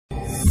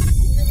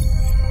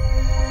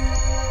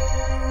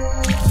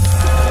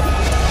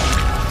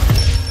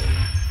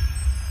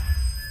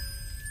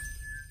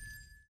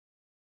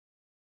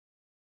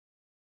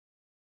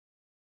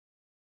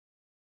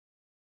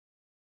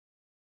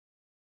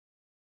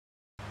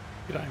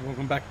G'day,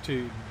 welcome back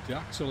to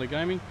DuckZorly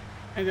Gaming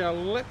and our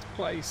Let's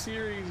Play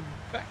series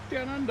back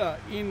down under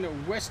in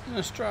Western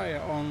Australia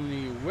on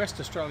the West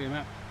Australia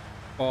map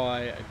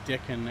by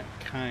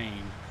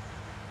DecanKane.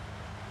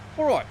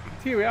 Alright,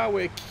 here we are,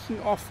 we're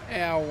kicking off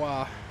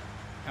our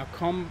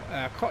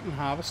cotton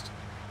harvest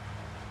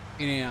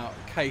in our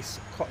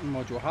case cotton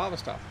module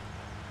harvester.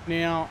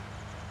 Now,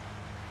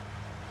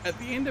 at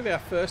the end of our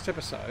first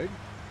episode,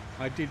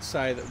 I did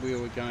say that we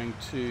were going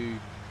to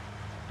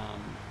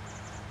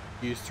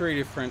use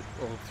three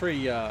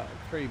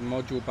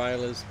module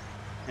balers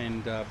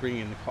and bring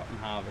in the cotton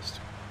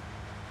harvest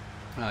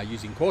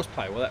using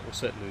Courseplay. Well, that was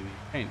certainly the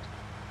intent.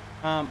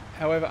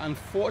 However,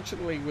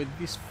 unfortunately with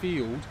this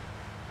field,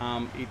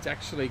 it's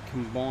actually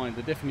combined.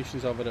 The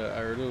definitions of it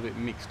are a little bit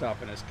mixed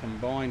up, and it's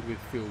combined with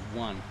field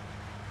 1.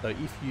 So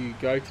if you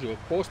go to do a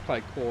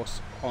Courseplay course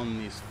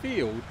on this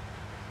field,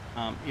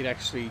 it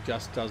actually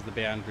just does the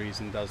boundaries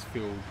and does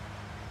field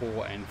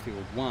 4 and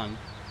field 1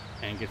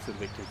 and gets a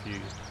little bit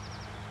confused.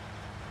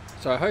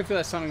 So hopefully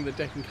that's something that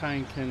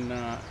DecanKane can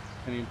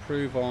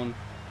improve on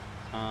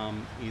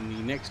in the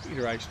next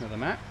iteration of the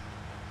map.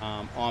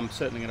 I'm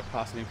certainly going to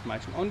pass that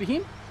information on to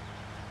him,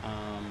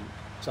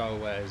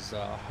 so as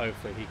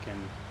hopefully he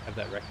can have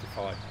that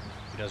rectified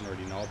if he doesn't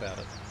already know about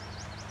it.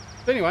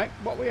 But anyway,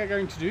 what we are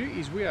going to do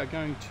is we are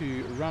going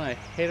to run a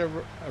header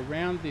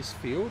around this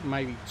field,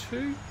 maybe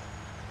 2,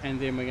 and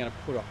then we're going to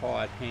put a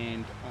hired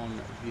hand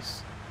on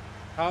this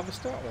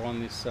harvester or on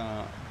this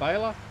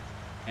baler,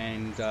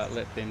 and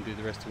let them do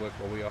the rest of the work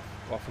while we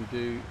often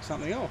do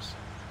something else.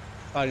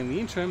 But in the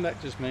interim, that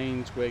just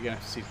means we're going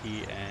to sit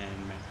here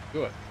and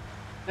do it.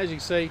 As you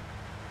can see,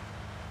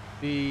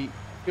 the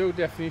field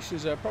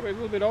definitions are probably a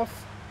little bit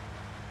off.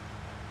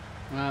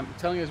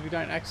 Telling us we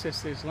don't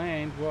access this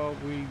land. Well,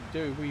 we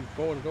do. We've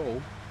bought it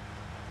all.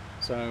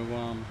 So,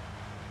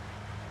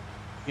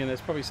 you know,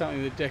 that's probably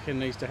something that Decan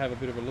needs to have a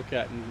bit of a look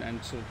at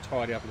and sort of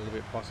tidy up a little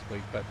bit possibly.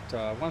 But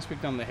once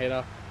we've done the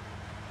header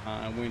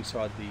and we're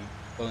inside the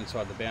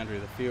boundary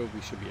of the field,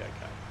 we should be okay.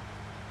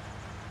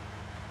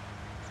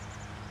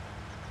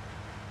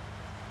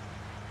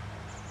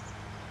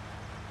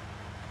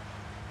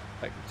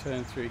 Take a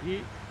turn through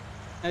here.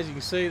 As you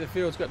can see, the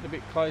field's got a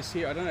bit close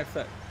here. I don't know if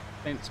that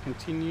fence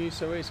continues,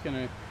 so we're just going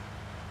to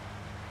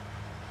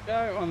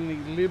go on the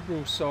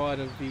liberal side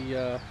of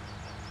the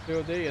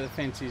field there. Yeah, the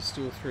fence is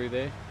still through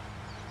there.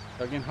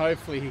 So again,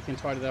 hopefully he can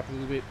tidy it up a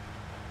little bit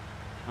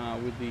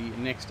with the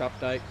next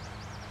update.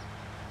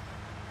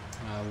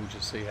 We'll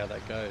just see how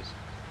that goes.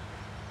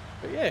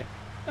 But yeah,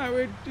 no,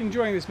 we're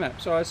enjoying this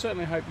map, so I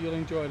certainly hope you'll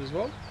enjoy it as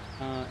well.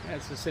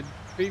 As I said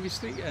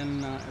previously,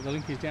 and the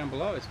link is down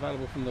below, it's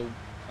available from the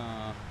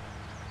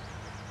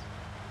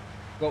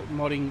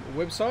Modding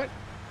website.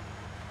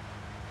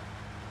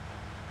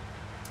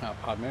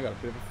 Pardon me, I got a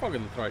bit of a frog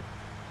in the throat.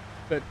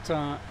 But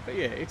yeah,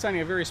 it's only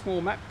a very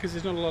small map because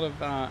there's not a lot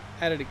of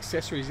added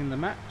accessories in the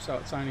map, so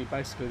it's only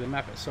basically the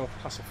map itself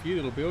plus a few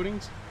little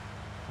buildings.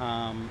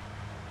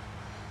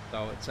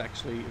 So it's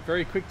actually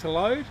very quick to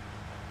load,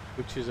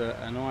 which is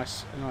a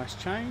nice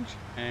change,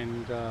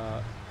 and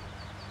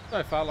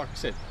so far, like I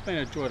said, it's been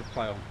a joy to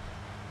play on.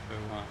 So,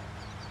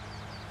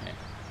 yeah.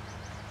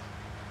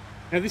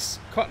 Now this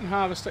cotton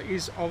harvester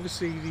is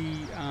obviously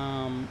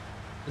the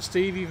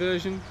Stevie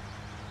version.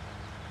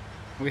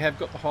 We have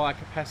got the higher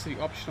capacity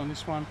option on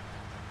this one.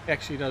 It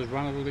actually does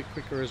run a little bit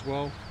quicker as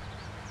well,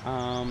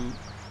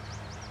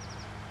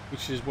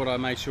 which is what I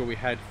made sure we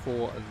had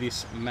for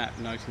this map,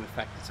 noting the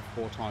fact it's a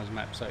 4x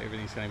map, so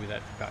everything's going to be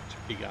that much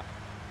bigger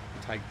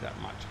and take that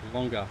much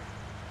longer.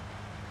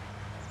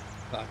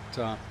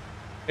 But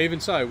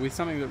even so, with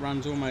something that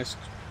runs almost,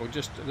 or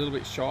just a little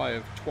bit shy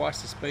of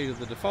twice the speed of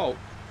the default,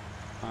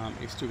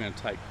 it's still going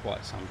to take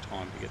quite some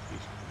time to get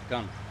this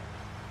done.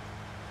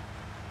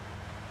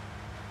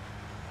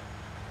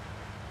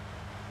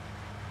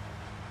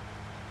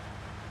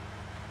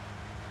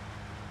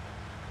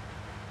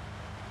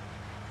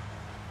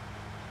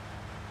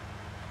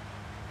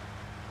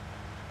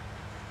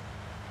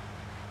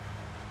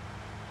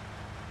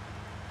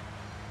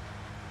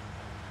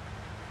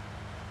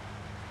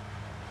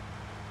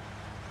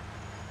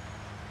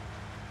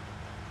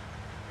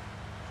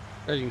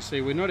 As you can see,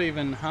 we're not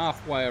even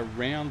halfway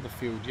around the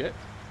field yet.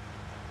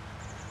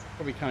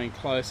 Probably coming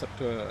close up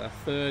to a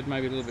third,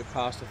 maybe a little bit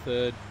past a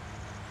third.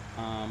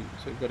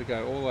 So we've got to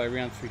go all the way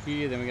around through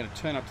here, then we're going to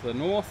turn up to the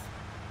north,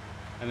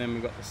 and then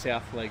we've got the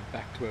south leg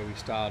back to where we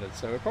started.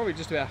 So we're probably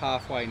just about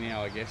halfway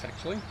now, I guess,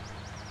 actually.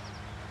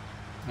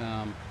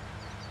 But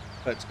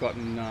it's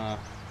gotten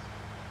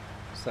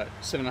what's that,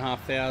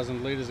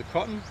 7,500 litres of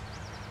cotton.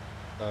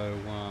 So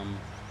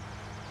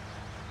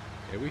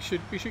yeah, we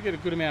should get a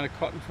good amount of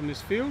cotton from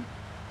this field.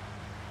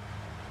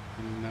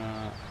 And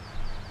what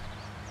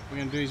we're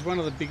going to do is one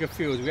of the bigger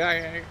fields. We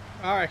are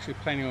actually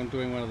planning on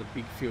doing one of the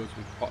big fields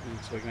with cotton,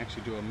 so we can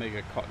actually do a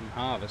mega cotton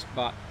harvest.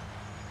 But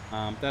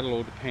that'll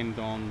all depend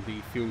on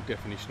the field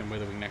definition and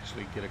whether we can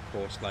actually get a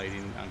course laid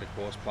in under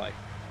Courseplay.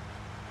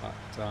 But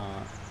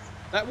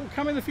that will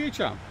come in the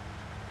future,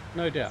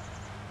 no doubt,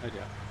 no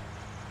doubt.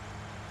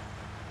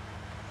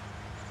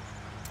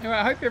 Anyway,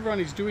 I hope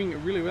everyone is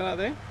doing really well out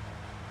there.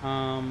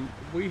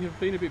 We have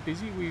been a bit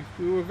busy.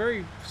 We were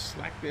very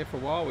slack there for a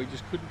while. We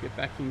just couldn't get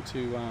back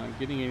into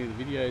getting any of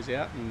the videos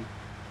out, and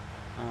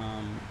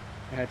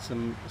we had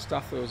some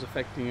stuff that was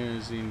affecting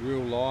us in real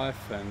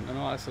life and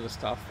all that sort of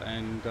stuff.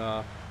 And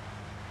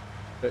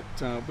but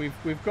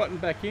we've gotten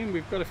back in.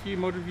 We've got a few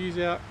mod reviews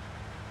out,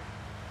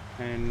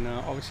 and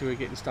obviously we're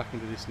getting stuck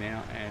into this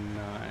now, and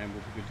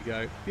we'll be good to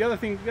go. The other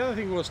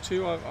thing was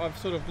too, I've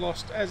sort of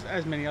lost,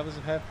 as many others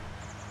have,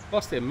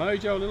 lost their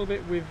mojo a little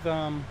bit with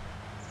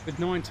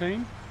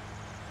 19.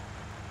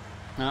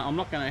 I'm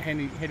not going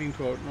to head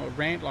into a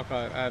rant like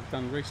I've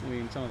done recently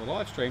in some of the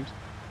live streams,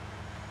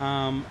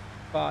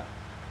 but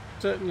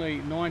certainly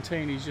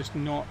 19 is just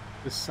not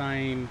the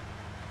same,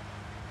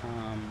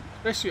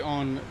 especially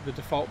on the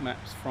default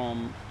maps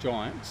from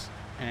Giants,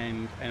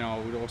 and I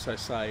would also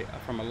say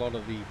from a lot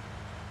of the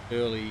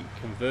early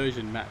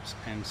conversion maps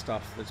and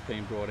stuff that's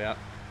been brought out.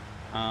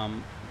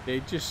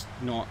 They're just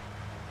not,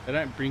 they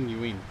don't bring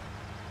you in.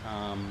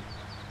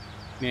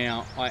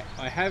 Now,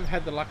 I have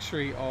had the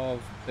luxury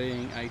of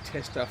being a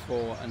tester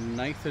for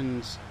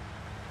Nathan's,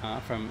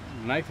 from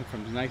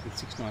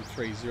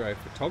Nathan6930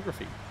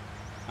 photography.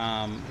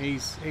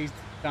 He's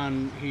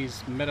done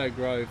his Meadow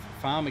Grove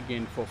farm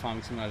again for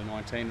Farming Simulator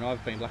 19, and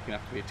I've been lucky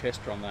enough to be a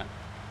tester on that,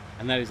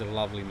 and that is a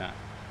lovely map.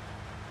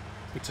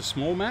 It's a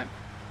small map,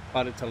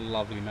 but it's a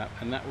lovely map,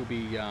 and that will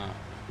be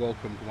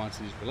welcomed once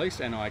it is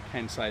released. And I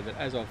can say that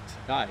as of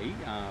today,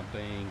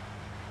 being,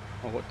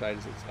 well, what date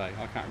is it today?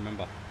 I can't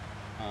remember.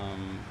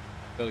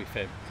 Early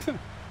Feb.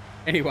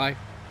 Anyway,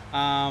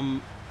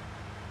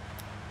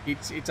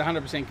 it's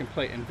 100%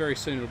 complete, and very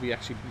soon it'll be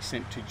actually be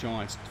sent to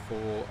Giants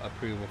for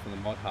approval from the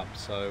Mod Hub.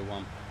 So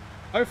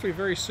hopefully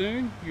very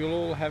soon you'll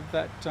all have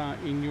that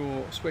in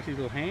your sweaty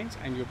little hands,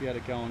 and you'll be able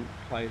to go and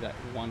play that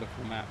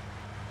wonderful map.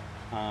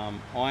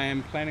 I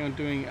am planning on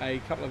doing a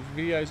couple of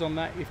videos on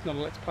that, if not a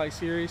Let's Play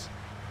series,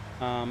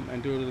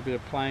 and do a little bit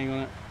of playing on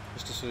it,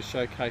 just to sort of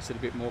showcase it a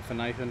bit more for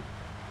Nathan.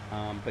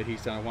 But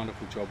he's done a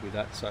wonderful job with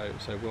that, so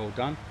well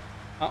done.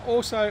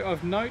 Also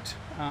of note,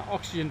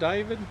 Oxygen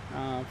David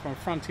from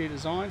Frontier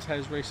Designs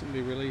has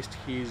recently released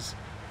his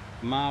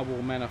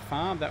Marble Manor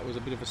Farm. That was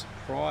a bit of a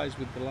surprise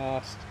with the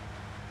last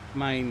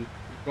main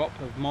drop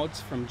of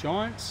mods from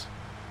Giants.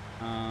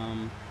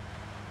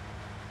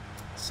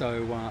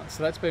 So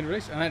that's been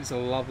released, and that is a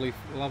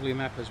lovely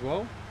map as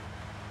well.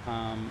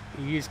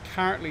 He is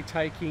currently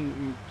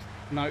taking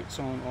notes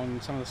on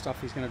some of the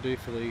stuff he's going to do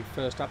for the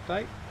first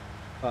update,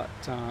 but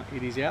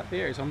it is out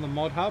there. It's on the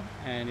Mod Hub,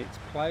 and it's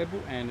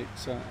playable, and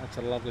it's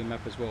a lovely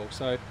map as well.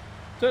 So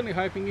certainly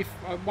hoping, if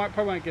I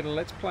probably won't get a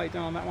Let's Play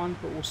done on that one,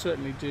 but we'll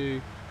certainly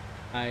do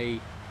a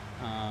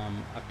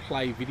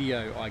play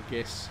video, I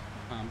guess,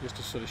 just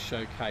to sort of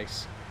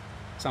showcase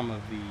some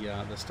of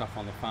the stuff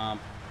on the farm.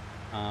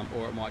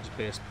 Or it might just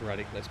be a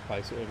sporadic Let's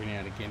Play, so every now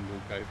and again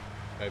we'll go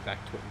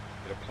back to it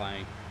and get a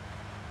play.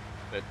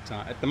 But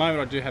at the moment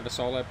I do have a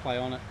solo play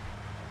on it,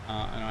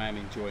 and I am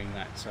enjoying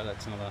that, so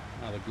that's another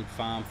good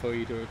farm for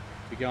you to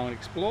go and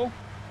explore.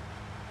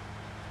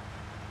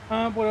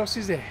 What else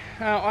is there?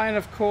 And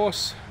of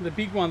course the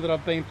big one that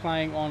I've been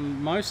playing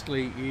on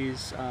mostly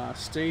is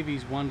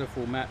Stevie's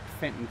wonderful map,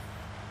 Fenton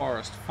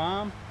Forest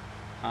Farm.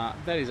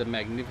 That is a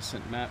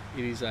magnificent map.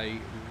 It is a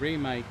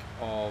remake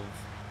of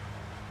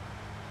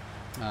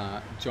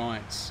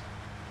Giants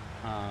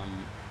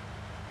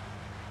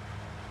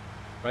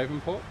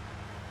Ravenport.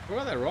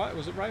 Got that right?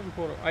 Was it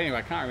Ravenport? Anyway,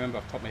 I can't remember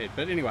off the top of my head,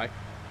 but anyway,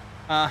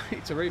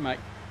 it's a remake,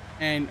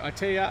 and I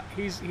tell you,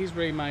 his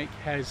remake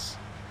has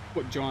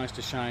put Giants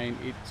to shame.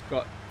 It's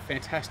got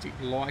fantastic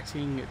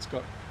lighting. It's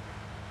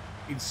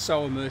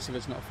so immersive,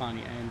 it's not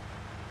funny.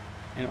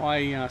 And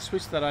I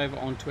switched that over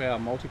onto our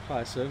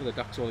multiplayer server, the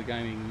DuckZorly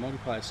gaming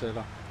multiplayer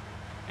server,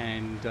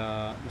 and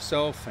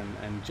myself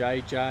and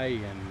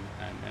JJ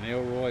and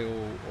Elroy,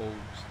 all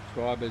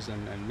subscribers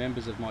and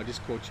members of my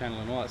Discord channel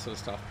and all that sort of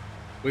stuff,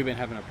 we've been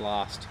having a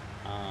blast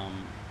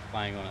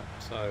playing on it.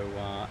 So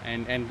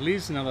and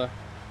Liz, another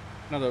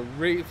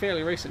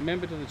fairly recent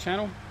member to the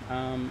channel,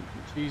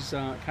 she's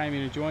came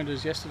in and joined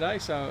us yesterday,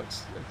 so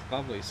it's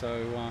lovely.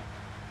 So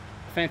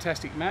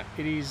fantastic map.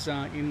 It is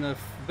in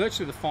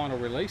virtually the final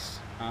release.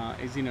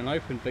 Is in an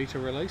open beta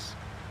release.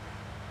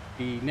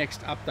 The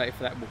next update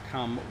for that will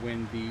come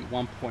when the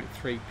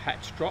 1.3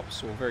 patch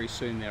drops, or very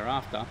soon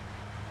thereafter,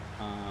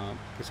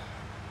 because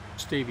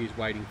Stevie is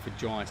waiting for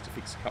Giants to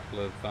fix a couple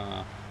of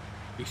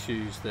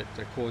issues that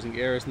are causing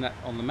errors in that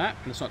on the map,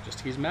 and it's not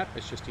just his map,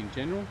 it's just in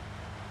general.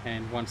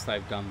 And once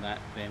they've done that,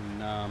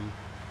 then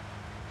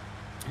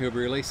he'll be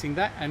releasing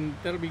that, and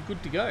that'll be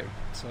good to go.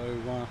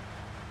 So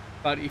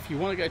but if you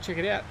want to go check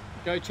it out,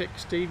 go check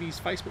Stevie's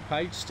Facebook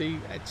page,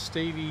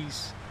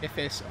 Stevie's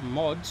FS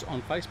Mods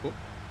on Facebook,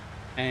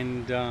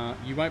 and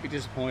you won't be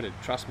disappointed.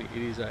 Trust me,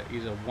 it is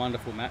a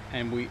wonderful map,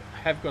 and we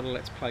have got a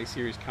Let's Play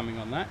series coming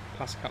on that,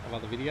 plus a couple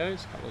of other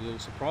videos, a couple of little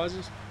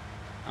surprises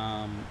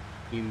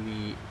in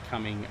the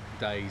coming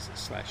days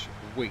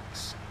 /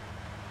 weeks.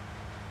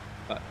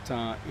 But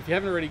if you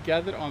haven't already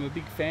gathered, I'm a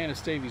big fan of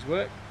Stevie's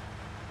work.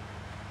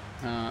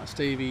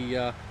 Stevie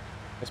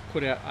has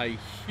put out a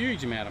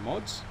huge amount of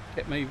mods,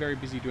 kept me very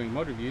busy doing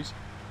mod reviews.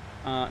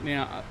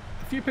 Now,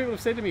 a few people have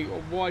said to me,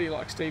 well, why do you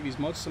like Stevie's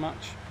mods so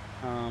much?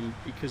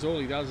 Because all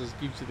he does is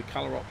gives you the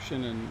colour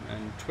option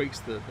and tweaks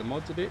the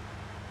mods a bit.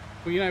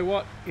 Well, you know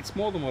what? It's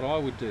more than what I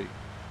would do.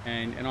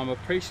 And I'm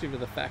appreciative of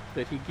the fact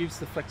that he gives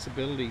the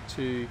flexibility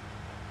to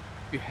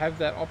have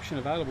that option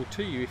available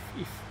to you.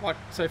 If like,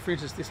 so for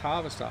instance, this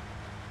harvester,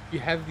 you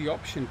have the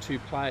option to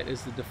play it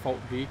as the default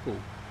vehicle,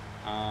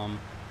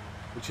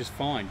 which is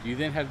fine. You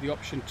then have the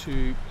option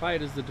to play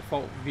it as the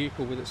default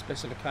vehicle with its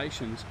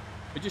specifications,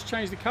 but just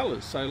change the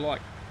colours. So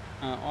like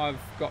I've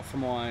got for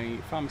my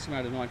Farming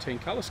Simulator 19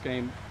 colour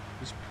scheme,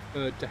 is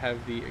preferred to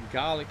have the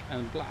garlic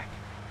and black,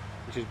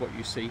 which is what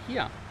you see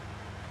here.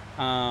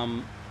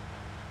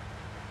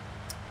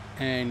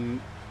 And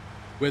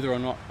whether or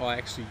not I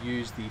actually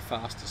use the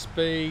faster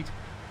speed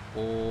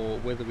or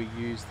whether we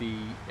use the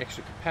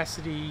extra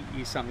capacity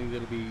is something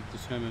that'll be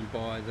determined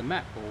by the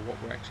map or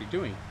what we're actually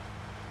doing.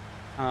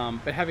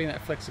 But having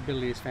that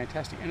flexibility is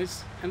fantastic,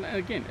 and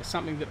again, it's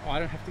something that I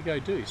don't have to go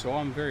do, so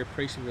I'm very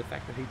appreciative of the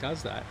fact that he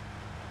does that,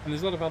 and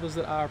there's a lot of others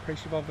that are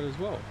appreciative of it as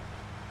well.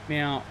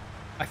 Now,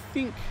 I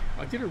think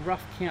I did a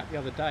rough count the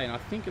other day, and I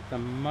think at the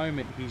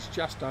moment he's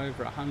just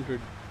over 100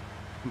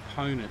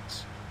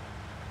 components.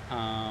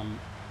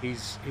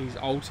 He's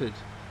altered,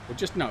 or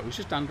just no, it was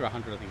just under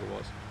 100, I think it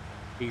was.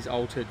 He's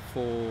altered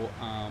for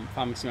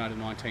Farming Simulator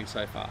 19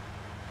 so far.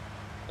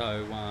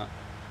 So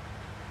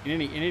in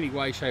any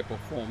way, shape or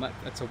form,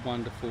 that's a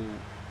wonderful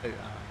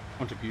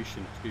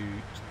contribution to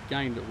the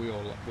game that we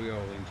all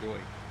enjoy.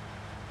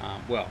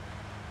 Well,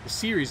 the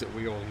series that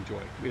we all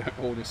enjoy. We don't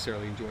all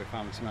necessarily enjoy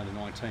Farming Simulator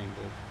 19,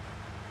 or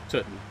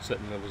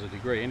certain levels of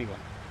degree anyway.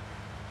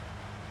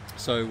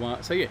 So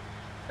so yeah,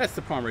 that's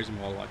the prime reason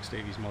why I like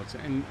Stevie's mods,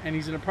 and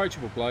he's an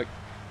approachable bloke.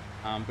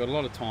 Got a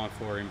lot of time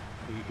for him.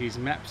 His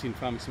maps in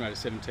Farming Simulator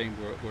 17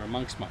 were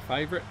amongst my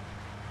favourite,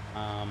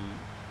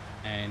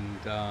 and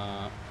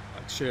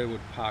like Sherwood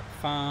Park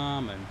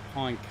Farm and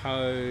Pine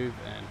Cove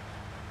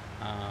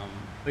and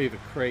Beaver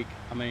Creek.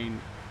 I mean,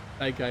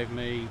 they gave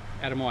me,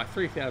 out of my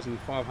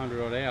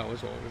 3,500 odd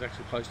hours, or it was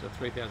actually close to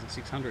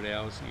 3,600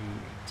 hours in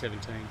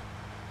 17,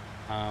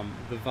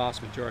 the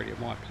vast majority of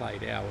my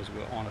played hours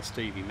were on a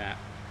Stevie map,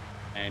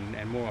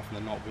 and more often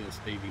than not with a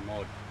Stevie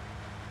mod.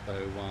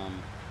 So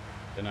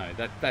you know,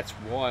 that's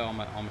why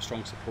I'm a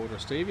strong supporter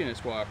of Stevie, and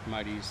it's why I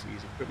promote his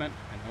equipment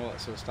and all that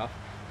sort of stuff.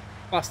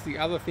 Plus the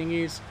other thing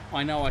is,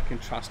 I know I can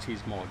trust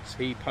his mods.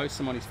 He posts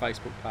them on his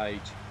Facebook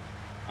page.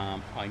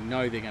 I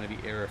know they're going to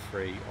be error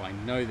free. I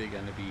know they're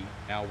going to be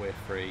malware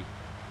free,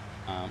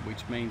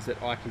 which means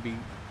that I can be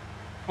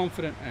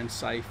confident and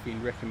safe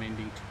in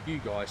recommending to you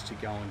guys to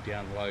go and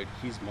download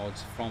his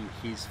mods from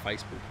his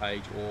Facebook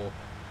page, or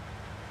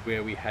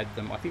where we had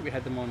them. I think we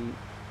had them on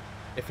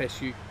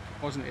FSU. It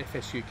wasn't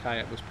FSUK,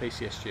 it was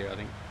PCSG, I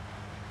think.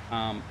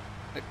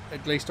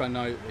 At least I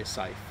know that they're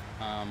safe.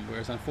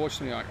 Whereas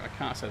unfortunately I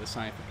can't say the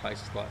same for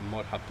places like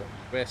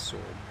modhub.us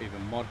or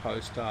even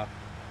ModHoster,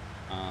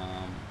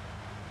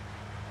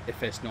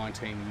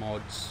 FS19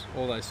 mods,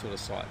 all those sort of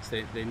sites.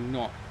 They're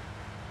not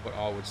what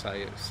I would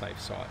say are safe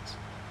sites.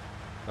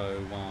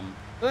 So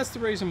that's the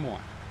reason why.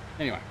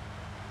 Anyway.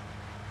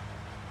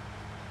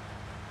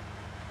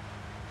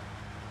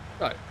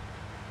 So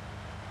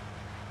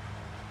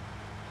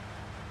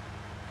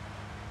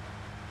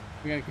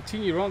we're going to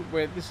continue on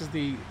where this is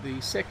the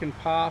second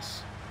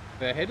pass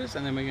of our headers,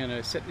 and then we're going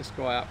to set this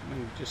guy up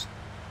and just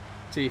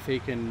see if he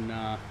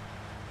can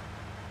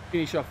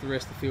finish off the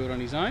rest of the field on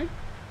his own.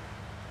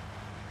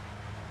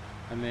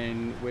 And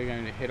then we're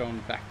going to head on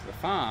back to the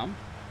farm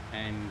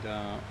and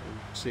we'll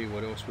see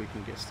what else we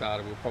can get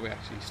started. We'll probably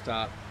actually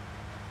start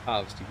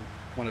harvesting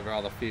one of our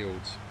other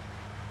fields.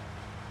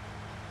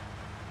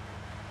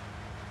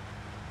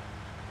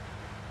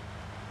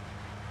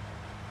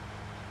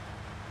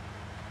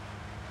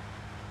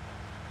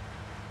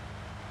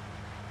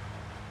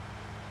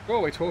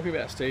 While we're talking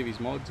about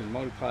Stevie's mods and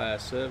multiplayer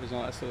servers and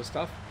all that sort of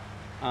stuff,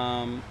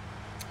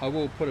 I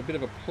will put a bit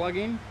of a plug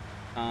in.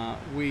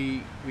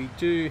 We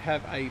do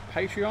have a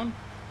Patreon,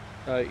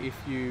 so if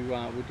you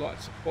would like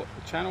to support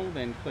the channel,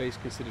 then please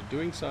consider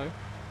doing so. It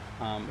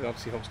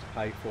obviously helps to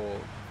pay for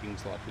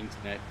things like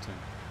internet and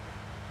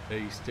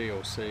these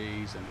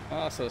DLCs and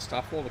all that sort of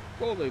stuff,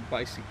 all the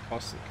basic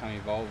costs that come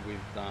involved with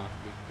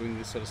doing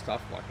this sort of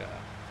stuff, like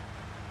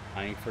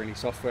paying for any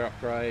software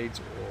upgrades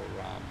or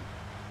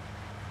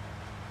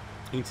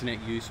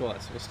internet use, all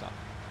that sort of stuff.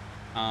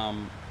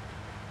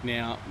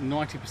 Now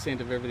 90%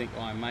 of everything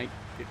I make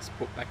gets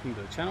put back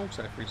into the channel.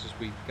 So for instance,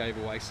 we gave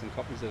away some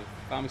copies of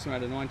Farming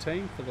Simulator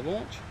 19 for the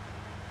launch,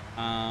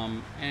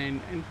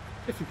 and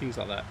different things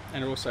like that.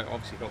 And it also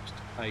obviously helps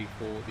to pay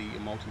for the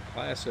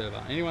multiplayer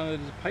server. Anyone that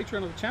is a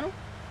patron of the channel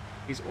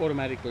is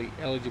automatically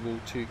eligible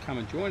to come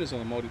and join us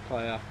on the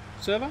multiplayer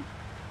server,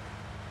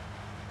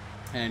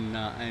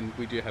 and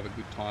we do have a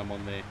good time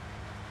on there.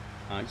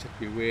 You just have to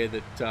be aware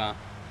that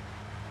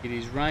it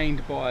is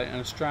reigned by an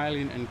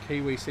Australian and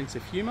Kiwi sense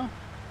of humour,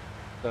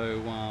 so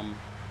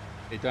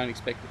they don't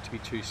expect it to be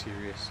too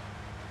serious.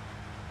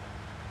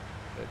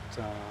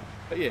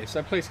 but yeah,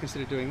 so please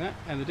consider doing that,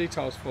 and the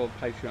details for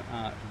Patreon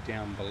are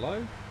down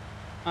below.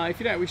 If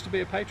you don't wish to be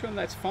a patron,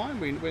 that's fine.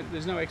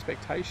 There's no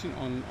expectation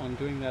on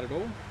doing that at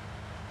all.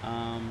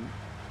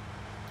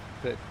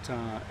 But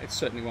it's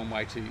certainly one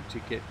way to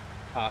get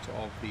part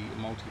of the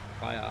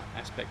multiplayer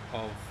aspect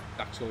of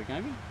DuckZorly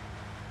gaming.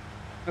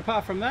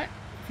 Apart from that,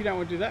 if you don't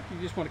want to do that, you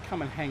just want to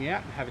come and hang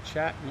out and have a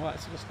chat and all that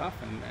sort of stuff,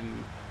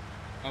 and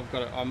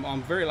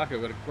I'm very lucky.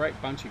 I've got a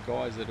great bunch of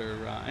guys that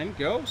are and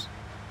girls.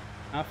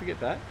 Forget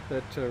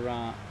that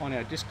are on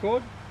our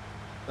Discord.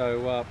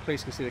 So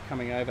please consider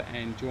coming over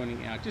and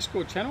joining our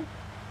Discord channel.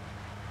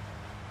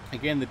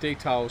 Again, the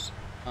details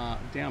are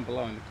down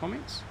below in the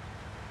comments.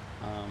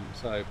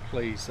 So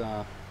please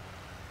head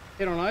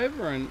on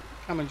over and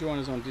come and join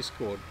us on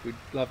Discord. We'd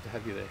love to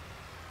have you there.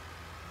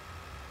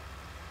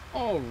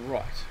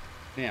 Alright,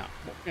 now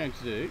what we're going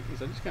to do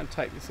is I'm just going to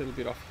take this little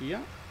bit off here.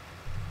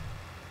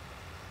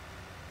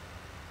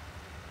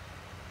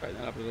 Straighten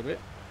that up a little bit.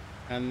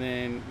 And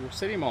then we'll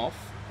set him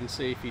off and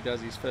see if he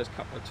does his first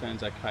couple of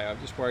turns okay. I'm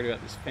just worried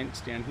about this fence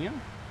down here.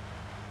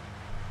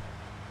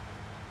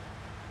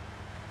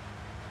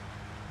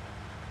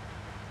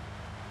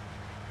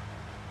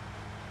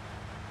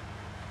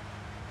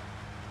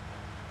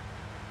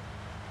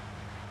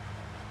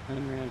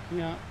 Turn around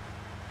here.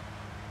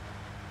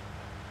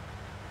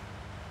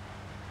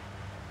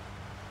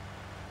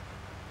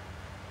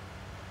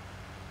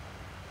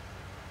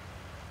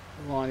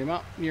 Line him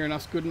up near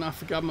enough's good enough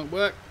for government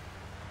work,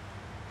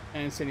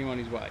 and send him on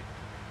his way.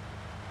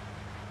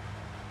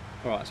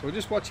 Alright, so we'll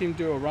just watch him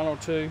do a run or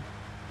two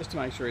just to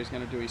make sure he's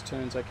going to do his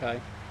turns okay.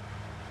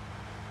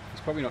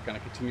 He's probably not going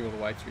to continue all the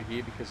way through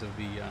here because of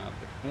the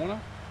corner,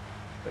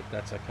 but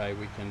that's okay.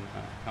 We can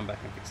come back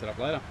and fix it up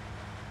later.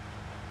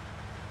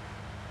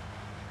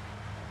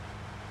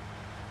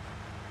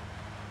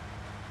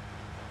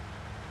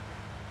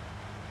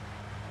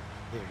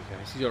 There he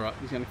goes. He's alright.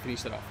 He's going to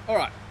finish that off.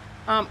 Alright.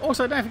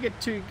 Also, don't forget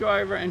to go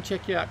over and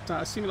check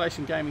out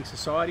Simulation Gaming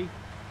Society.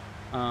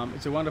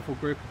 It's a wonderful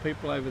group of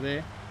people over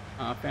there,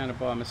 founded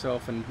by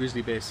myself and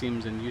Grizzly Bear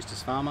Sims and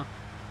Eustace Pharmer.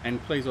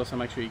 And please also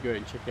make sure you go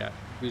and check out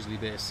Grizzly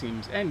Bear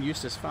Sims and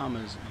Eustace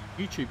Pharmer's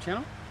YouTube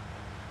channel.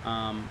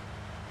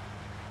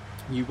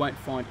 You won't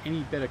find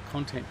any better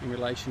content in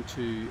relation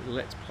to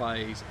Let's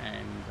Plays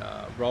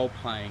and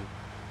role-playing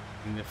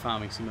in the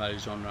farming simulator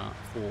genre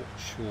for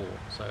sure.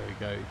 So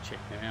go check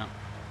them out.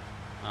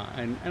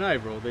 And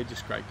overall, they're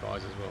just great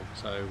guys as well.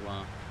 So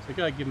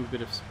go give them a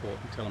bit of support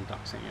and tell them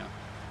Duck sent you.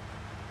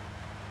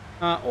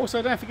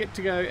 Also, don't forget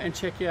to go and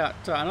check out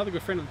another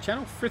good friend of the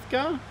channel,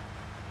 Frithgar.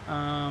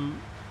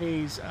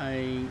 He's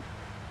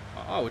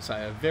I would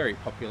say, a very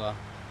popular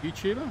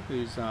YouTuber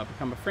who's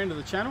become a friend of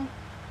the channel,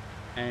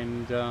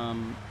 and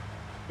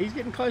he's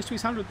getting close to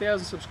his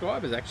 100,000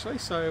 subscribers actually.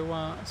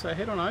 So so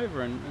head on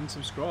over and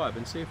subscribe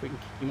and see if we can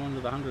kick him on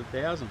to the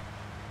 100,000.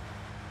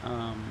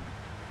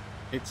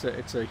 It's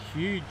a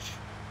huge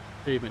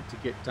achievement to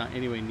get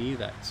anywhere near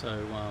that.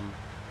 So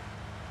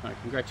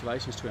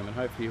congratulations to him, and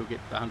hopefully he'll get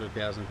the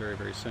 100,000 very,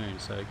 very soon.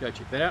 So go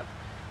check that out.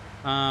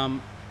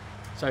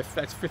 So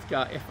that's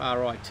Frithgar,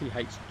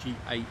 F-R-I-T-H-G-A-R.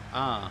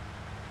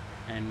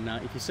 And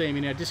if you see him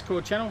in our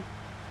Discord channel,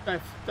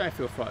 don't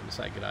feel frightened to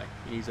say g'day.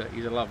 He's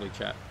a lovely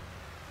chap.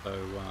 So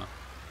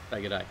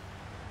say g'day.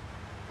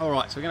 All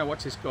right, so we're going to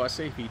watch this guy,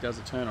 see if he does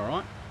a turn all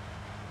right.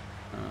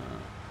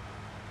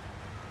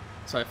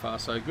 So far,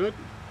 so good.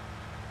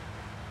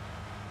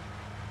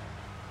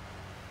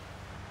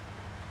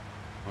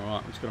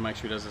 Alright, we've just got to make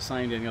sure he does the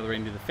same down the other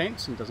end of the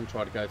fence and doesn't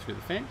try to go through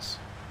the fence,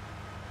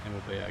 and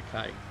we'll be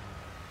okay.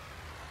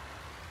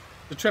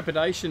 The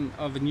trepidation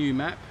of a new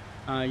map,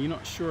 you're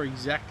not sure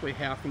exactly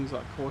how things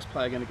like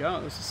Courseplay are going to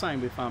go. It's the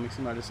same with Farming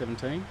Simulator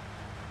 17.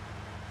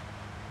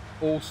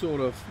 All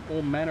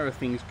manner of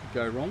things could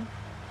go wrong,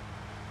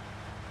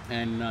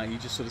 and you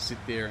just sort of sit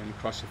there and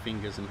cross your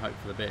fingers and hope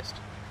for the best.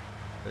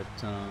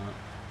 But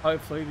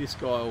hopefully this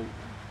guy will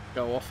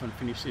go off and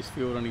finish this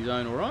field on his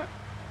own alright,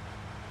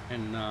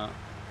 and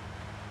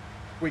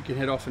we can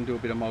head off and do a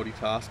bit of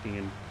multitasking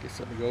and get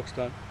something else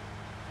done.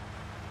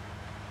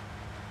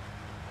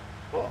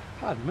 Oh,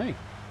 pardon me.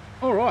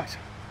 Alright.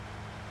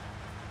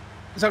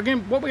 So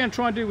again, what we're going to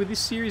try and do with this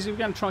series is we're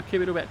going to try and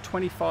keep it about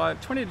 20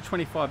 to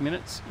 25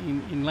 minutes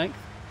in length.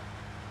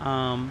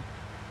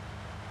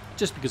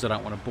 Just because I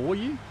don't want to bore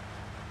you.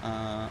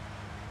 You'll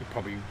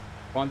probably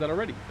find that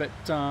already. But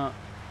yeah,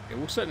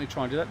 we'll certainly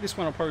try and do that. This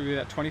one will probably be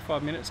about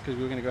 25 minutes because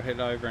we're going to go head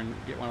over and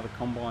get one of the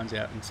combines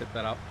out and set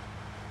that up.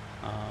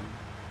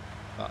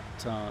 But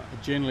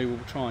generally we'll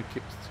try and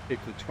keep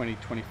to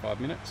 20-25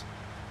 minutes.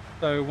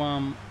 So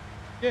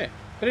yeah,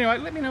 but anyway,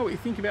 let me know what you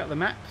think about the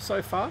map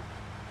so far.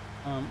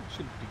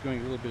 Should be doing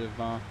a little bit of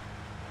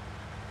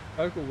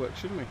vocal work,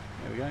 shouldn't we?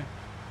 There we go.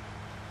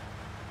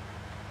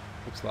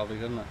 Looks lovely,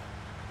 doesn't it?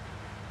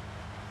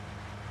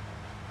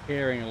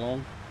 Carrying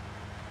along.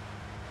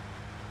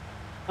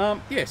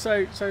 Yeah,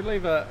 so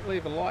leave a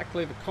like,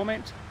 leave a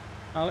comment.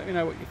 Let me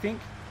know what you think.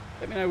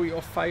 Let me know what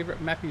your favourite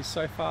map is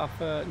so far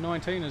for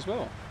 19 as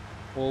well,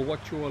 or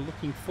what you're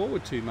looking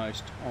forward to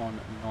most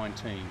on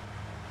 19.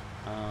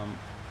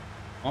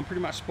 I'm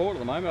pretty much spoiled at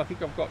the moment. I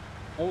think I've got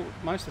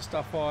most of the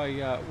stuff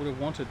I would have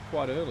wanted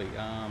quite early.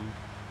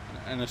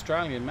 An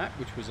Australian map,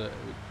 which was a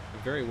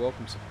very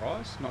welcome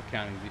surprise, not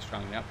counting the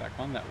Australian Outback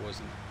one. That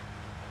wasn't.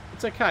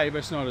 It's okay, but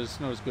it's not as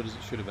good as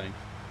it should have been.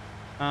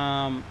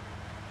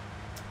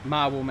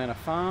 Marble Manor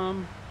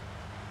Farm,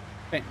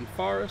 Fenton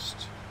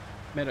Forest,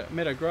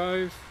 Meadow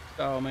Grove.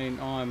 So I mean,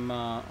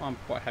 I'm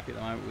quite happy at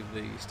the moment with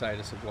the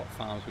status of what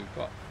farms we've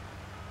got.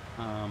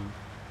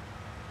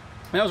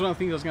 That was one of the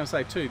things I was going to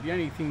say too. The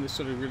only thing that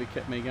sort of really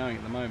kept me going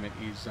at the moment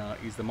is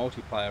the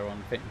multiplayer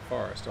on Fenton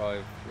Forest.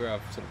 Where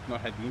I've sort of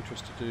not had the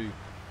interest to do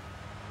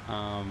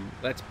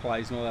let's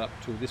plays and all that up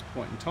till this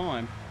point in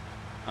time.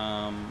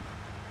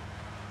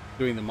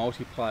 Doing the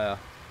multiplayer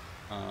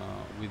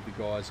with the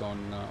guys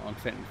on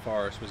Fenton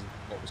Forest was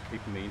what was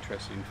keeping me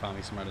interested in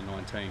farming some under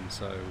 19.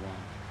 So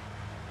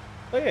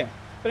yeah.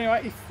 But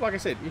anyway, like I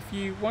said, if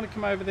you want to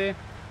come over there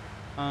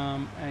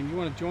and you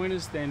want to join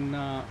us, then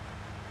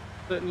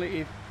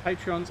certainly, if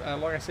Patreons,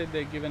 like I said,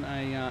 they're given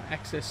a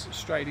access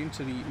straight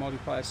into the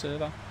multiplayer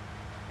server,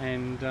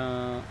 and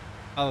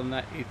other than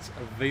that, it's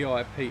a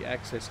VIP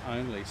access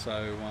only.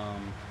 So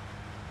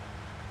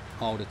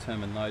I'll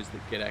determine those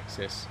that get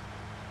access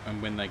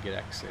and when they get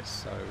access.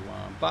 So,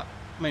 but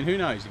I mean, who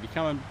knows? If you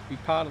come and be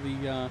part of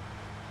the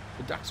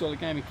DuckZorly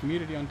gaming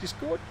community on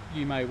Discord,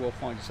 you may well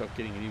find yourself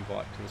getting an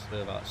invite to the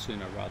server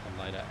sooner rather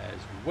than later as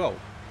well.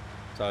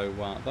 So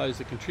those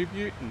that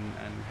contribute and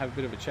have a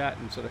bit of a chat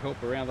and sort of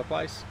help around the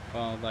place,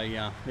 well,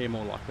 they're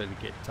more likely to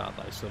get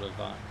those sort of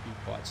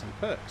invites and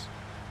perks.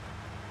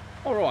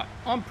 Alright,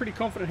 I'm pretty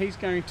confident he's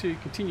going to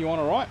continue on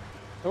alright.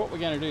 So what we're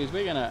going to do is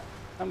we're going to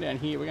come down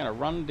here, we're going to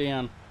run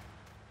down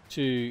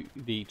to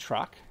the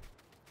truck.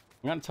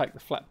 I'm going to take the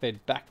flatbed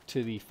back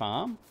to the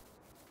farm,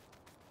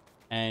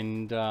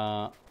 and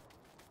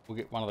we'll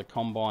get one of the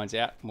combines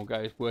out and we'll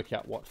go work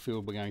out what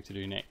field we're going to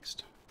do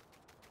next.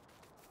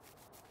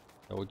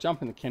 So we'll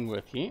jump in the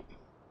Kenworth here,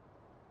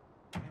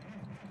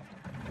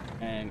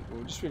 and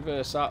we'll just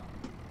reverse up.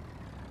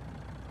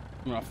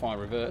 I'm going to find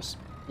reverse.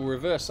 We'll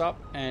reverse up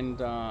and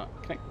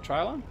connect the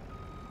trailer.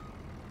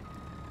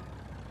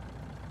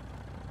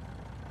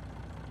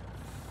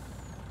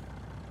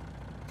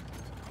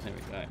 There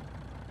we go.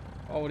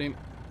 Hold him.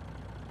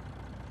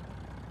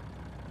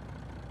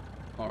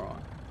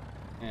 Alright.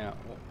 Now,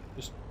 we'll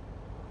just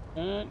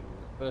turn,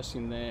 reverse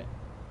in there,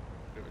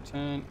 bit of a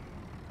turn.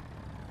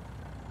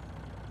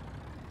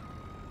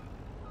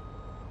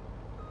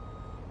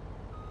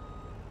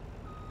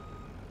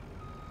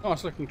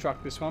 Nice looking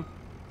truck, this one.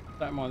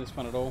 Don't mind this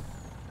one at all.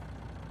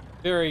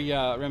 Very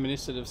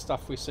reminiscent of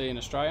stuff we see in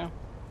Australia,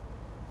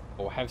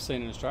 or have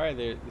seen in Australia.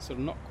 They're sort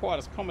of not quite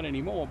as common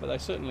anymore, but they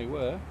certainly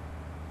were.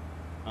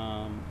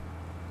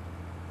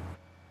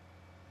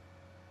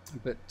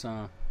 But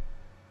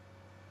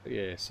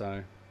yeah,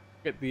 so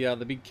get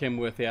the big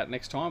Kenworth out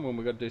next time when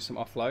we've got to do some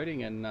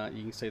offloading, and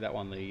you can see that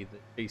one, the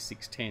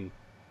T610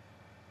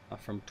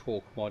 from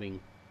Torque Modding.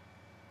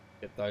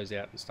 Get those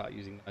out and start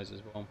using those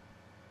as well.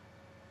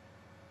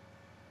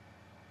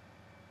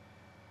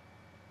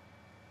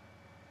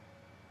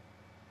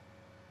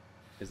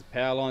 There's the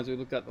power lines we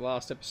looked at the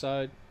last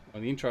episode,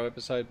 or the intro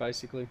episode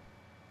basically.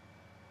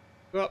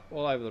 Well,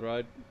 all over the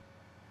road.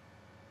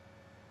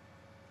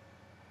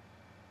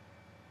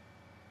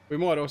 We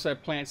might also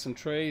plant some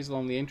trees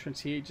along the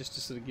entrance here, just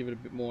to sort of give it a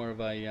bit more of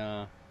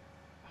a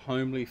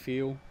homely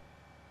feel.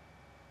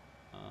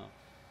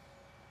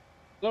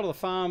 A lot of the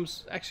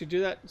farms actually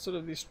do that. Sort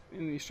of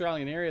in the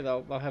Australian area,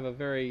 they'll have a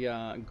very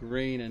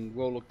green and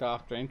well looked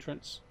after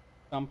entrance.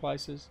 Some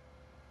places.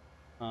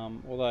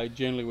 Although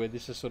generally where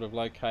this is sort of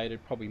located,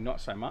 probably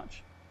not so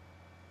much.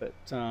 But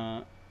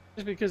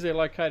just because they're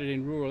located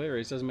in rural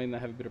areas doesn't mean they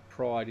have a bit of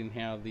pride in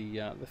how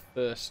the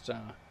first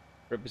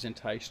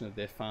representation of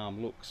their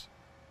farm looks.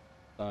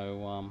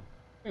 So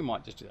we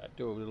might just do that,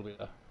 do a little bit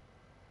of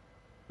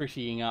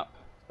prettying up,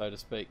 so to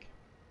speak.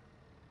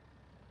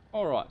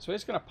 Alright, so we're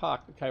just going to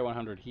park the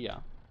K100 here,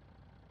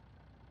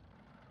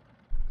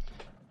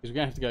 because we're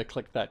going to have to go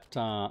collect that,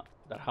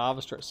 that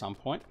harvester at some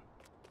point.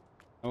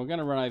 And we're going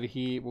to run over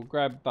here, we'll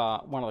grab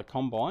one of the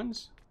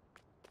combines,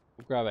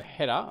 we'll grab a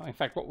header. In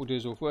fact, what we'll do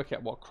is we'll work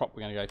out what crop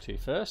we're going to go to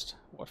first.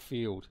 What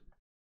field?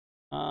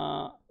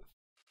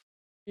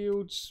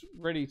 Fields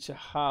ready to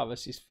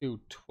harvest is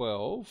field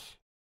 12.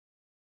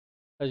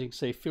 As you can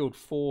see, field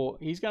 4,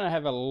 he's going to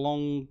have a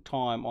long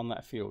time on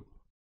that field.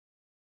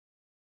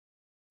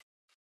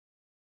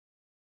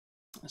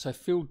 So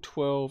field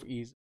 12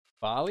 is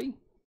barley.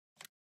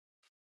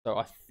 So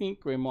I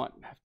think we might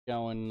have to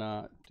go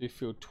and do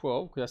field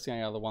 12, because that's the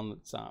only other one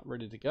that's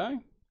ready to go.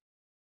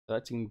 So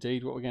that's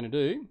indeed what we're going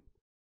to do.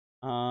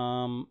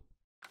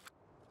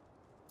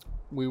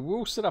 We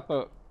will set up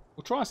we'll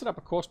try and set up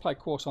a Courseplay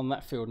course on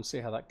that field and see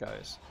how that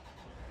goes.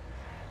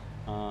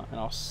 And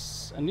I'll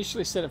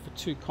initially set it for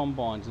 2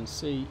 combines and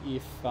see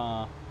if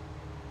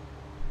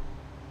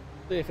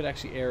it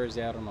actually errors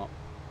out or not.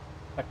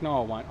 In fact,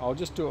 no, I won't. I'll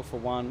just do it for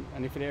 1,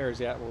 and if it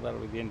errors out, well, that'll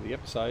be the end of the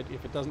episode.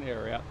 If it doesn't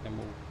error out, then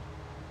we'll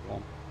go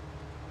on.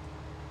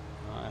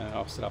 And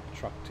I'll set up a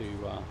truck to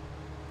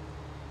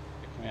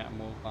come out and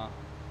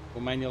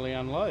we'll manually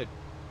unload,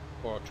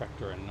 or a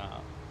tractor and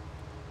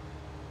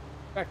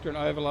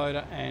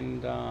overloader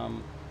and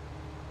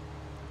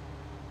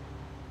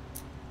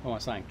what am I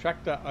saying?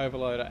 Tractor,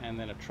 overloader, and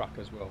then a truck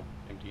as well.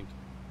 Empty into.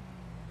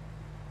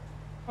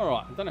 All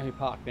right, I don't know who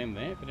parked them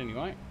there, but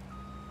anyway,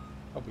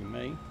 probably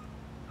me.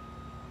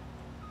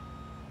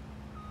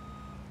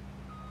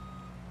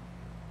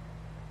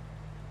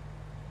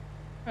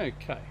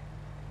 Okay.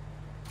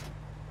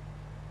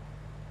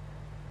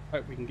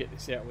 Hope we can get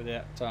this out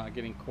without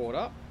getting caught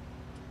up.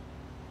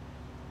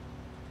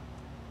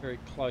 Very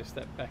close,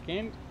 that back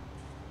end.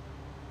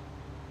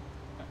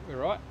 We're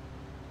right.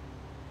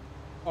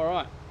 All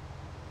right,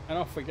 and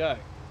off we go.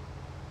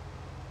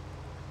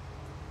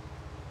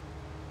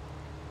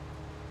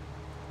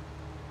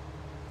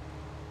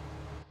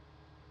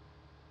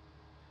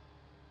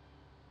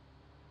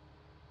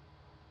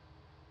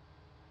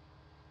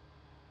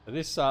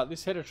 This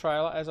header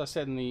trailer, as I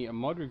said in the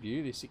mod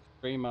review, this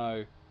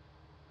Extremo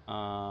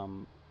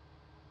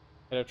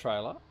header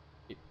trailer,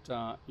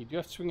 you do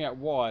have to swing out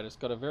wide. It's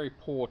got a very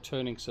poor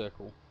turning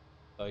circle,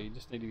 so you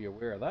just need to be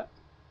aware of that.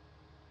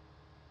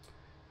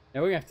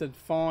 Now we have to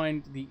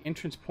find the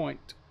entrance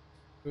point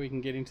where we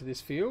can get into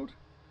this field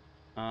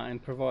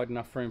and provide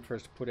enough room for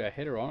us to put our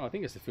header on. I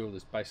think it's the field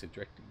that's basically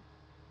directing.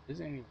 Is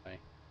it anyway?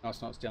 No,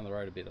 it's not. It's down the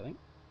road a bit, I think.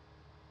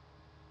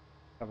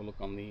 Have a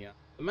look on the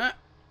map.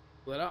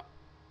 Pull that up.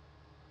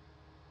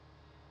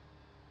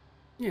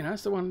 You know,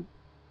 it's the one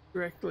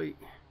directly.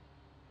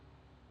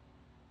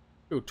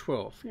 Field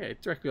 12. Yeah,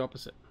 it's directly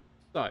opposite.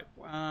 So,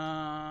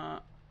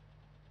 alright,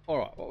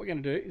 what we're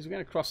going to do is we're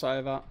going to cross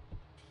over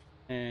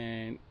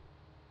and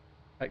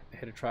take the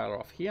header trailer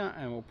off here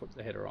and we'll put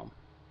the header on.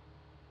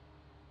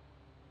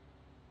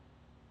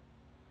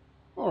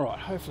 Alright,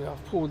 hopefully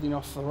I've pulled in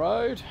off the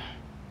road.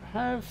 I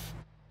have.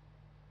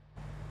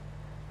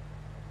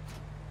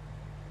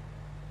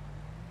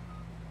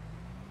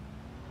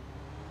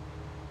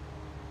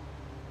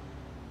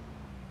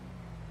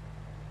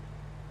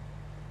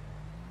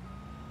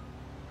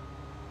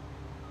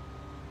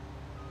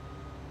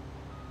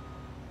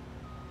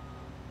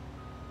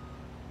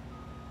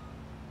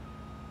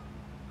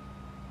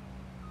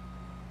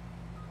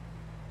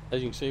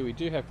 As you can see, we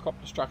do have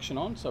crop destruction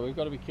on, so we've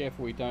got to be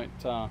careful we don't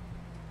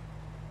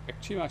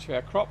affect too much of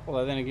our crop.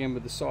 Although then again,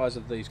 with the size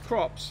of these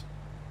crops,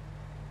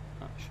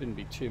 shouldn't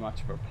be too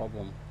much of a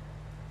problem.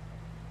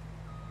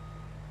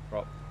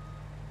 Crop.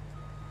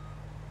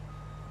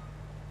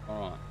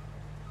 Alright.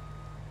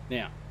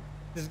 Now,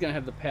 this is going to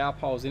have the power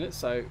poles in it,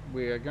 so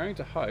we are going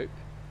to hope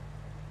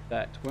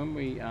that when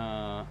we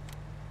right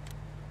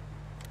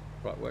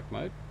work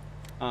mode,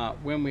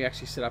 when we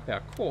actually set up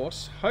our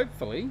course,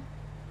 hopefully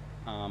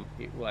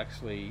it will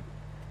actually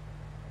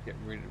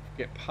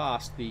get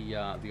past the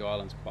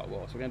islands quite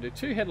well. So we're going to do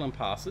 2 headland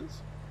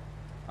passes.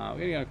 We're going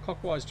to go in a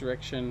clockwise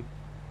direction.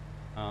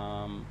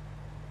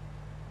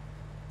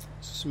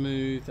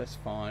 Smooth, that's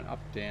fine. Up,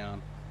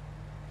 down.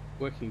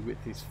 Working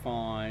width is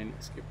fine.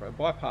 Skip road.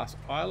 Bypass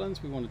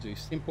islands. We want to do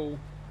simple,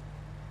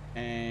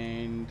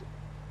 and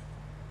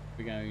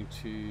we're going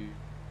to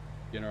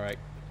generate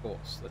the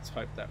course. Let's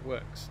hope that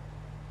works.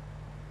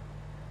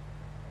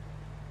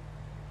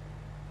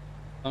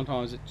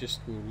 Sometimes it just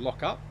will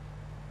lock up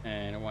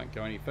and it won't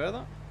go any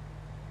further.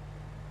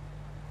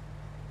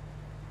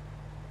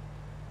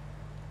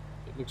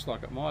 It looks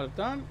like it might have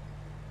done.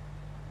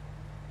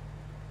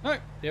 No,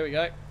 there we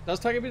go. It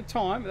does take a bit of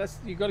time.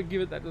 You've got to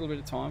give it that little bit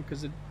of time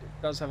because it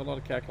does have a lot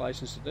of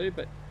calculations to do,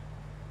 but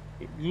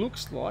it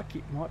looks like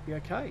it might be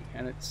okay.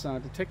 And it's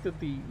detected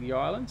the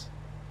islands.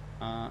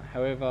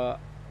 However,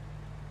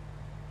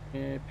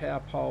 yeah,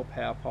 power pole,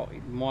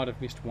 it might have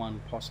missed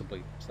one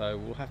possibly. So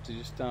we'll have to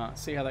just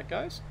see how that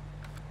goes.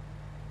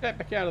 Get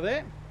back out of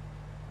there.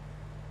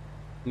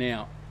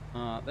 Now,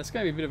 that's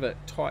going to be a bit of a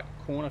tight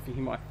corner for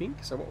him, I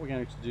think. So what we're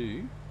going to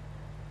do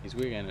is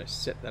we're going to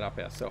set that up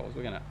ourselves.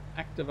 We're going to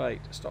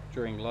activate stop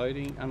during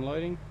loading,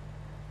 unloading.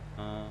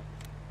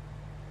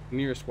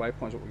 Nearest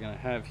waypoint is what we're going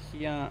to have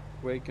here.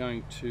 We're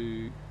going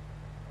to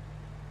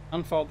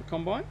unfold the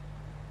combine.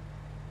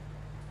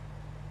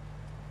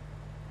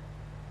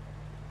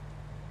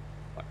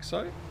 Like so.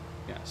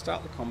 We're going to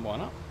start the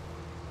combine up.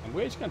 And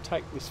we're just going to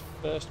take this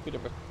first bit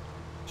of a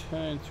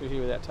turn through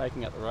here without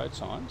taking out the road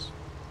signs.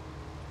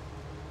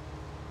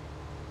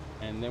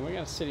 And then we're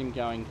going to set him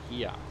going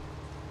here.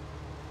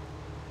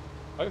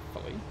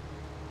 Hopefully.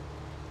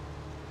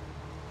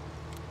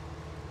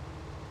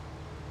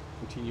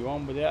 Continue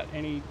on without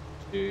any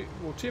too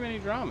many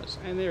dramas.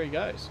 And there he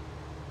goes.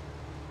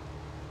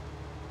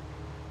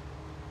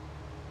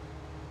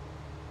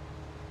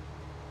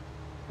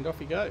 And off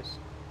he goes.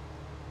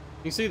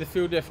 You can see the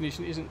field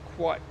definition isn't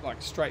quite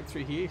like straight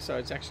through here, so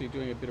it's actually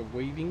doing a bit of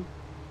weaving.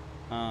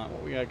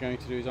 What we are going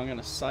to do is I'm going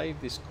to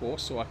save this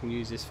course so I can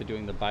use this for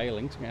doing the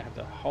baling. So I'm going to have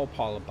the whole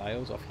pile of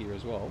bales off here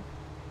as well.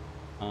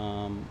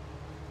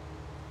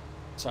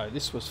 So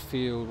this was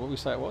field, what did we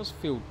say it was?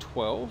 Field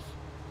 12.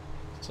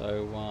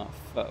 So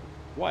for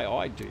the way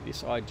I do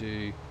this, I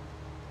do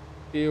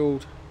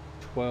field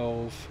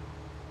 12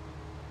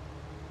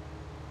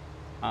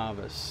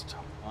 harvest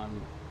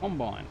on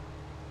combine.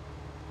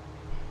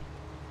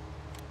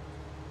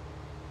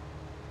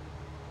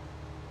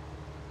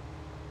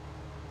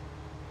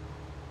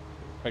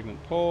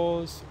 Pregnant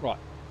pause. Right.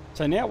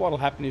 So now what will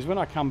happen is when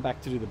I come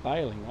back to do the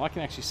baling, I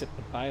can actually set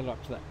the baler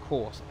up to that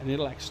course, and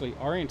it'll actually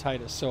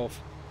orientate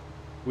itself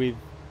with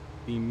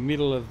the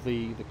middle of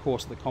the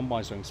course of the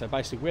combine's doing. So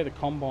basically where the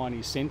combine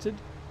is centered,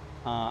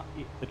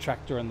 the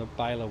tractor and the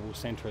baler will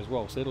center as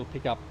well. So it'll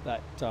pick up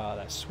that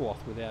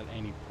swath without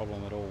any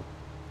problem at all.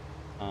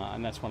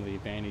 And that's one of the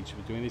advantages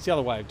of doing this. The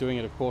other way of doing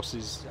it, of course,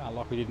 is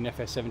like we did in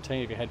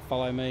FS19. If you had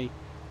follow me,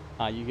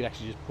 you could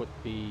actually just put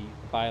the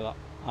baler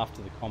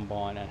after the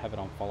combine and have it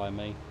on follow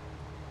me,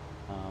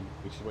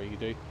 which is what you could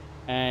do.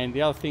 And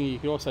the other thing you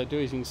could also do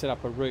is you can set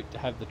up a route to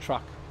have the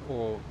truck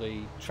or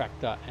the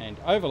tractor and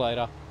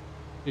overloader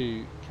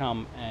to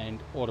come and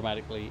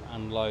automatically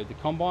unload the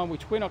combine,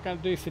 which we're not going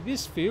to do for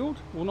this field.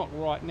 Well, not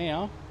right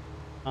now,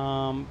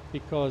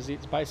 because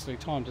it's basically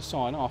time to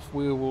sign off.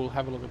 We will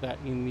have a look at that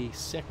in the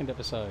second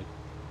episode.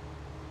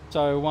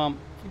 So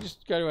if we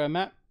just go to our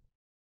map,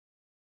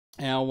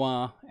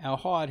 our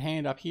hired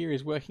hand up here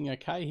is working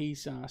okay.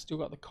 He's still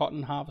got the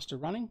cotton harvester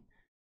running,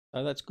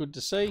 so that's good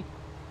to see.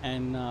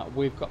 And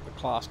we've got the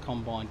class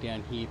combine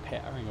down here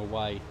powering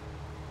away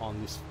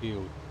on this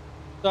field.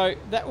 So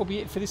that will be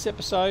it for this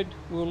episode.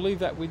 We'll leave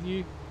that with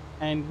you,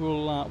 and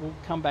we'll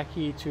come back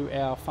here to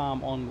our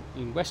farm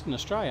in Western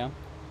Australia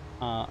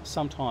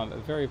sometime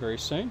very, very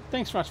soon.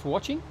 Thanks very much for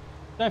watching.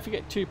 Don't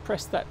forget to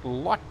press that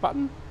like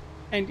button,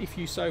 and if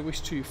you so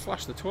wish to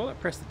flush the toilet,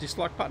 press the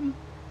dislike button.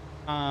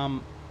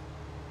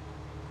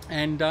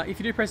 If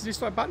you do press the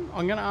dislike button,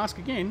 I'm going to ask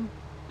again,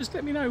 just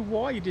let me know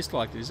why you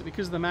disliked it. Is it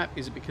because of the map?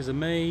 Is it because of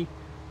me?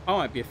 I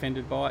won't be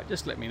offended by it.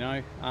 Just let me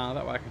know.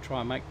 That way I can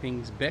try and make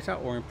things better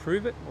or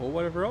improve it or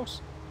whatever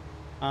else.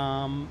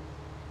 And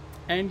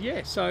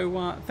yeah,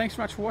 so thanks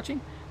very much for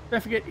watching.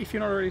 Don't forget, if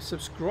you're not already a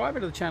subscriber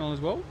to the channel as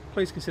well,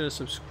 please consider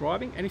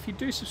subscribing. And if you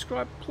do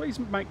subscribe, please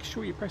make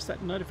sure you press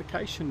that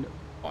notification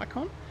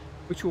icon,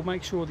 which will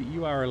make sure that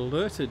you are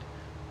alerted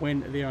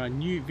when there are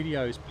new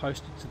videos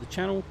posted to the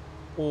channel,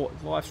 or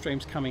live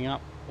streams coming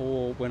up,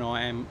 or when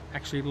I am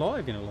actually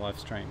live in a live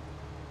stream.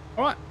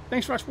 Alright,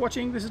 thanks very much for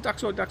watching. This is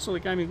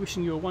DuckZorly Gaming,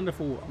 wishing you a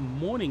wonderful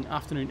morning,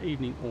 afternoon,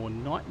 evening, or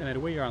night, no matter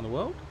where you are in the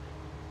world.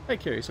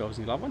 Take care of yourselves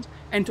and your loved ones.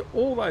 And to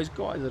all those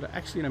guys that are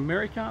actually in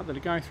America, that are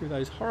going through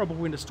those horrible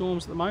winter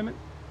storms at the moment,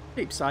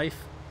 keep safe.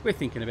 We're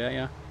thinking about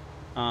you.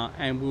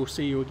 And we'll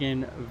see you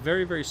again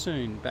very, very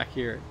soon back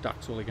here at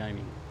DuckZorly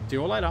Gaming. See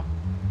you all later.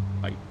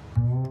 Bye.